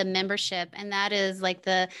the membership, and that is like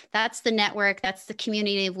that's the network, that's the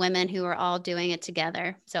community of women who are all doing it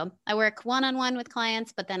together. So I work one-on-one with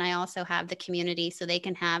clients, but then I also have the community, so they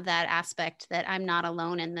can have that aspect that I'm not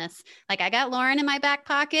alone in this. Like, I got Lauren in my back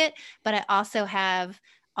pocket, but I also have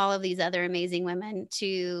all of these other amazing women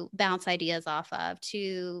to bounce ideas off of,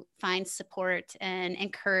 to find support and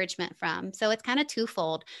encouragement from. So it's kind of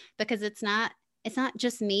twofold, because it's not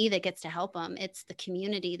just me that gets to help them. It's the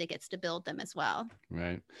community that gets to build them as well.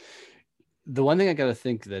 Right. The one thing I got to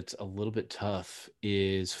think that's a little bit tough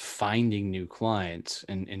is finding new clients.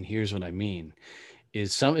 And here's what I mean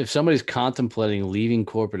is if somebody's contemplating leaving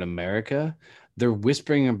corporate America, they're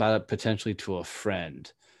whispering about it potentially to a friend.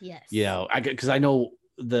 Yes. Because I know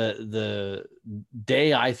the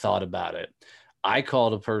day I thought about it, I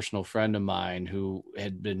called a personal friend of mine who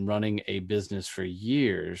had been running a business for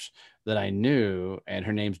years that I knew, and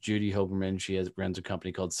her name's Judy Hoberman. She runs a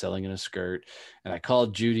company called Selling in a Skirt. And I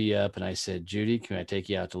called Judy up and I said, Judy, can I take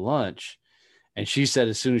you out to lunch? And she said,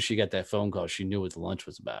 as soon as she got that phone call, she knew what the lunch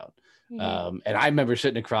was about. And I remember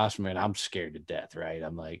sitting across from her, and I'm scared to death, right?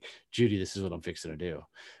 I'm like, Judy, this is what I'm fixing to do.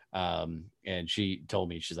 And she told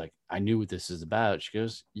me, she's like, I knew what this is about. She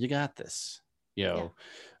goes, you got this,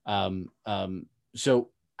 So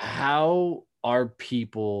how are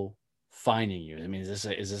people finding you? I mean, is this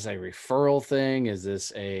a referral thing? Is this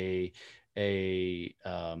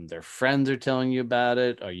their friends are telling you about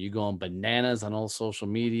it? Are you going bananas on all social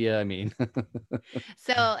media? I mean,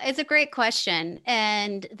 so it's a great question.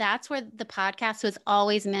 And that's where the podcast was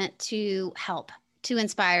always meant to help. to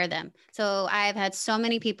inspire them. So I've had so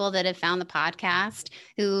many people that have found the podcast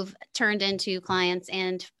who've turned into clients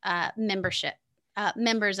and members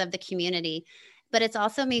of the community. But it's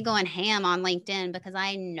also me going ham on LinkedIn because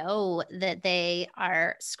I know that they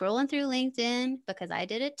are scrolling through LinkedIn because I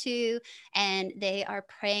did it too. And they are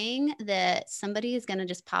praying that somebody is going to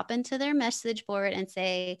just pop into their message board and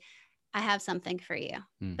say, I have something for you,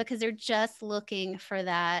 because they're just looking for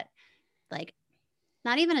that, like,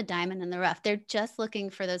 not even a diamond in the rough. They're just looking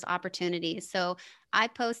for those opportunities. So I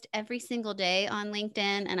post every single day on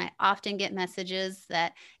LinkedIn, and I often get messages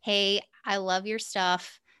that, hey, I love your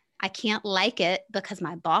stuff. I can't like it because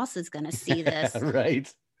my boss is going to see this.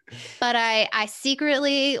 Right. But I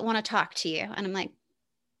secretly want to talk to you. And I'm like,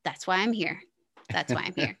 that's why I'm here. That's why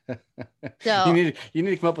I'm here. So you need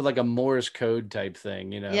to come up with like a Morse code type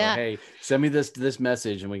thing, Yeah. Hey, send me this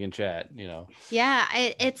message and we can chat, Yeah,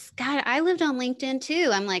 it's God, I lived on LinkedIn too.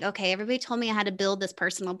 I'm like, okay, everybody told me I had to build this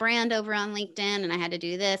personal brand over on LinkedIn, and I had to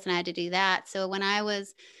do this and I had to do that. So when I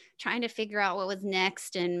was trying to figure out what was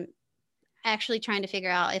next and actually trying to figure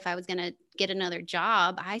out if I was going to get another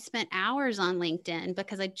job, I spent hours on LinkedIn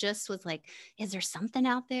because I just was like, is there something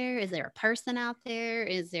out there? Is there a person out there?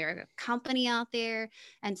 Is there a company out there?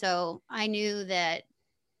 And so I knew that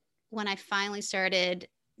when I finally started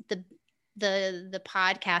the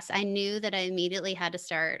podcast, I knew that I immediately had to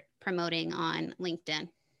start promoting on LinkedIn.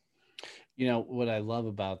 What I love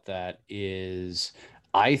about that is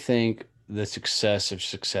I think the success of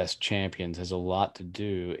Success Champions has a lot to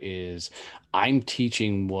do is I'm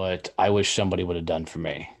teaching what I wish somebody would have done for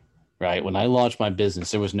me, right? When I launched my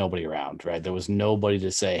business, there was nobody around, right? There was nobody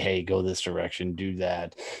to say, hey, go this direction, do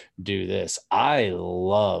that, do this. I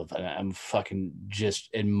love, and I'm fucking just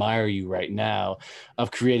admire you right now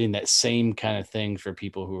of creating that same kind of thing for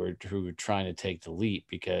people who are trying to take the leap,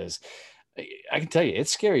 because I can tell you,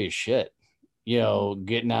 it's scary as shit.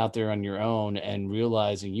 Getting out there on your own and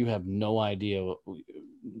realizing you have no idea,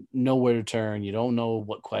 nowhere to turn. You don't know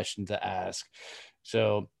what question to ask.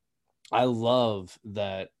 So I love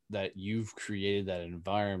that you've created that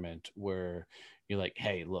environment where you're like,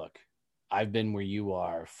 hey, look, I've been where you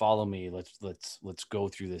are. Follow me. Let's go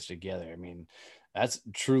through this together. I mean, that's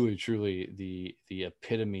truly the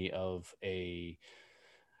epitome of I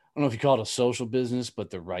don't know if you call it a social business, but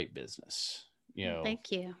the right business.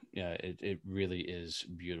 Thank you. Yeah, it really is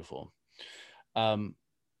beautiful. How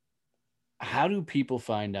do people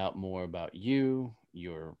find out more about you,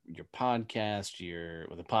 your podcast,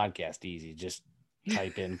 the podcast? Easy, just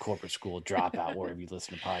type in Corporate School Dropout wherever you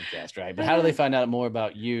listen to podcasts, right? But how do they find out more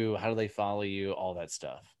about you? How do they follow you? All that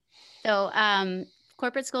stuff. So,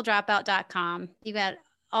 corporateschooldropout.com. You got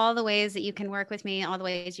all the ways that you can work with me, all the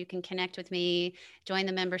ways you can connect with me, join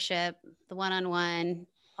the membership, the one-on-one,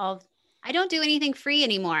 I don't do anything free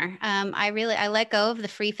anymore. I let go of the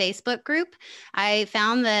free Facebook group. I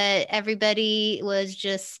found that everybody was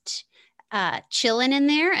just chilling in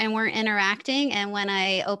there and weren't interacting. And when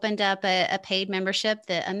I opened up a paid membership,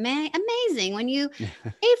 amazing. When you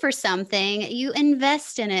pay for something, you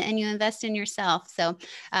invest in it and you invest in yourself. So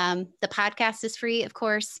the podcast is free, of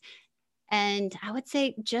course. And I would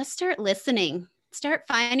say just start listening. Start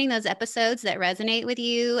finding those episodes that resonate with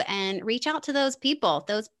you and reach out to those people.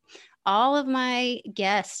 All of my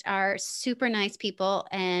guests are super nice people,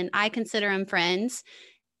 and I consider them friends.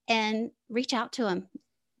 And reach out to them,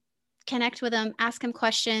 connect with them, ask them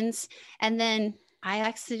questions. And then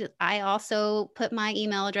I also put my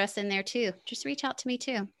email address in there too. Just reach out to me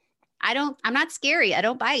too. I'm not scary. I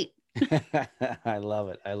don't bite. I love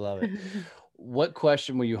it. What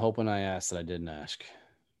question were you hoping I asked that I didn't ask?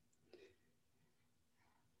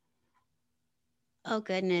 Oh,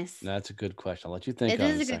 goodness. That's a good question. I'll let you think. It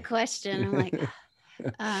is a good question. I'm like,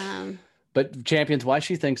 But Champions, while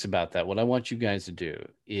she thinks about that, what I want you guys to do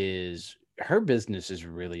is, her business is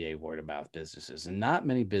really a word of mouth businesses, and not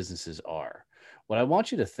many businesses are. What I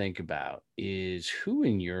want you to think about is, who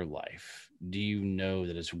in your life do you know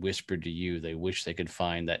that has whispered to you they wish they could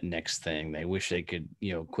find that next thing? They wish they could,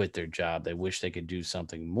 quit their job. They wish they could do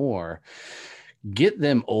something more. Get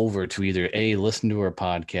them over to either listen to her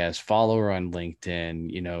podcast, follow her on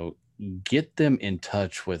LinkedIn, get them in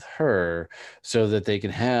touch with her so that they can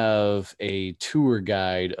have a tour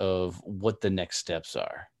guide of what the next steps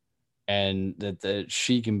are, and that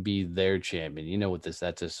she can be their champion. You know what this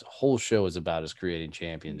whole show is about, is creating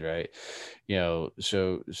champions, right?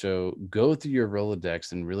 So go through your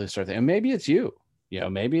Rolodex and really start thinking, and maybe it's you.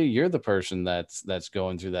 Maybe you're the person that's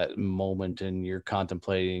going through that moment and you're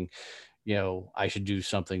contemplating, I should do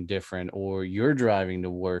something different, or you're driving to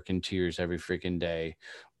work in tears every freaking day,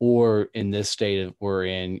 or in this state we're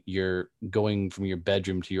in, you're going from your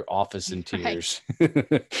bedroom to your office in tears,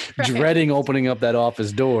 dreading opening up that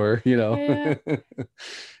office door,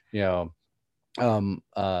 Yeah.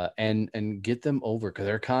 And get them over, because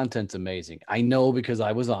their content's amazing. I know, because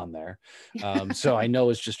I was on there. So I know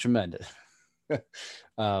it's just tremendous.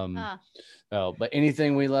 But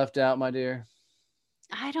anything we left out, my dear?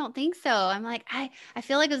 I don't think so. I'm like, I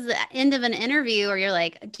feel like it was the end of an interview where you're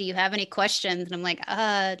like, do you have any questions? And I'm like,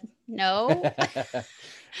 no.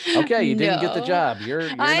 Okay, you didn't get the job. You're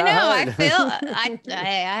I not know. hired. I feel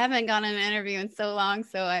I haven't gone on an interview in so long,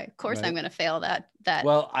 so of course Right. I'm going to fail that.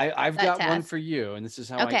 Well, I've that got one task. for you, and this is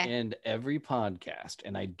how I Okay. end every podcast,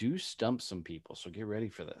 and I do stump some people, so get ready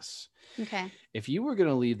for this. Okay. If you were going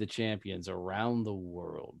to leave the champions around the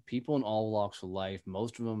world, people in all walks of life,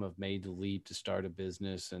 most of them have made the leap to start a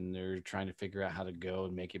business, and they're trying to figure out how to go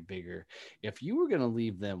and make it bigger. If you were going to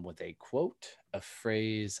leave them with a quote, a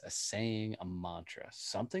phrase, a saying, a mantra,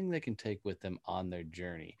 something they can take with them on their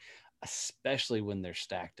journey, especially when they're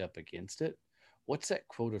stacked up against it, what's that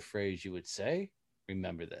quote or phrase you would say?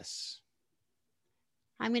 Remember this.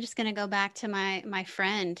 I'm just going to go back to my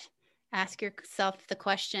friend. Ask yourself the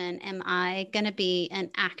question, am I going to be an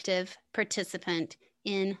active participant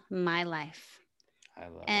in my life? I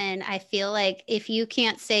love And I feel like if you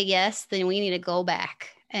can't say yes, then we need to go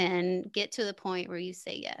back and get to the point where you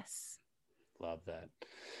say yes. Love that.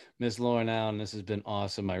 Miss Lauren Allen, this has been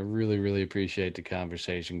awesome. I really, really appreciate the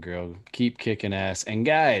conversation, girl. Keep kicking ass. And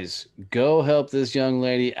guys, go help this young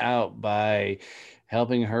lady out by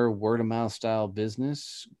helping her word of mouth style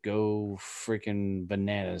business go freaking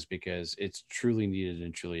bananas, because it's truly needed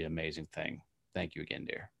and truly amazing thing. Thank you again,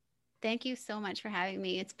 dear. Thank you so much for having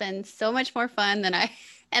me. It's been so much more fun than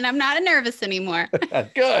and I'm not nervous anymore.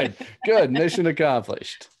 Good. Mission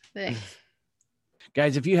accomplished. Thanks.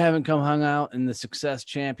 Guys, if you haven't come hung out in the Success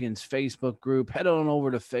Champions Facebook group, head on over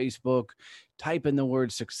to Facebook, type in the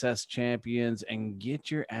word Success Champions, and get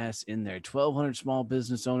your ass in there. 1,200 small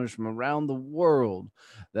business owners from around the world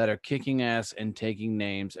that are kicking ass and taking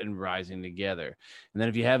names and rising together. And then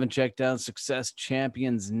if you haven't checked out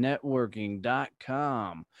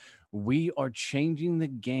SuccessChampionsNetworking.com, we are changing the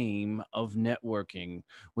game of networking.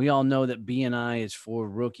 We all know that BNI is for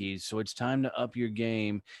rookies, so it's time to up your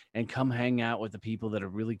game and come hang out with the people that are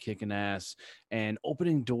really kicking ass and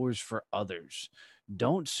opening doors for others.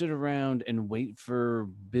 Don't sit around and wait for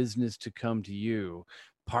business to come to you.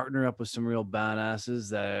 Partner up with some real badasses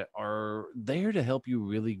that are there to help you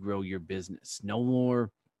really grow your business. No more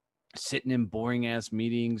sitting in boring ass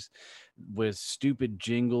meetings with stupid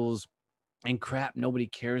jingles and crap nobody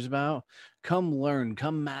cares about. Come learn,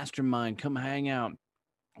 come mastermind, come hang out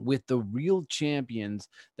with the real champions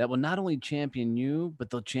that will not only champion you, but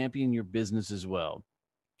they'll champion your business as well.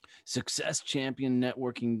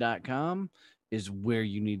 SuccessChampionNetworking.com is where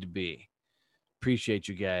you need to be. Appreciate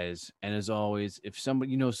you guys. And as always, if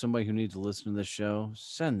somebody who needs to listen to this show,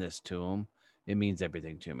 send this to them. It means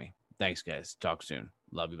everything to me. Thanks, guys. Talk soon.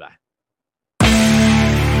 Love you. Bye.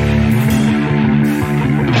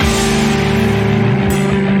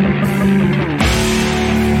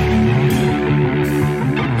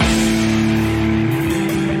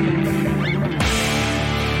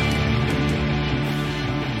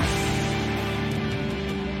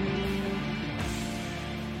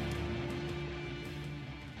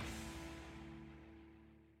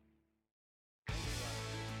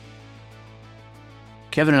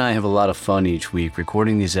 Kevin and I have a lot of fun each week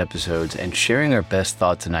recording these episodes and sharing our best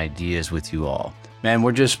thoughts and ideas with you all. Man,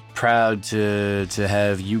 we're just proud to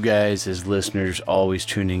have you guys as listeners always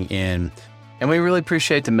tuning in. And we really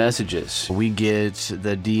appreciate the messages. We get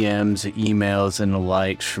the DMs, the emails, and the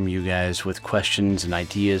likes from you guys with questions and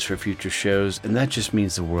ideas for future shows, and that just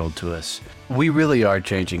means the world to us. We really are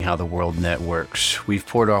changing how the world networks. We've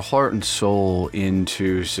poured our heart and soul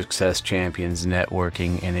into Success Champions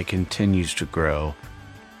Networking, and it continues to grow.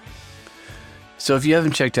 So if you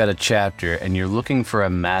haven't checked out a chapter and you're looking for a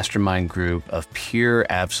mastermind group of pure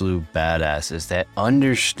absolute badasses that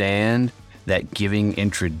understand that giving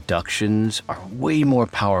introductions are way more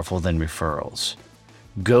powerful than referrals,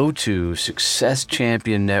 go to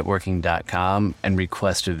SuccessChampionNetworking.com and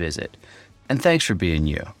request a visit. And thanks for being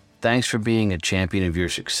you. Thanks for being a champion of your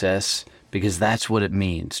success, because that's what it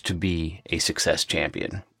means to be a success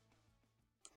champion.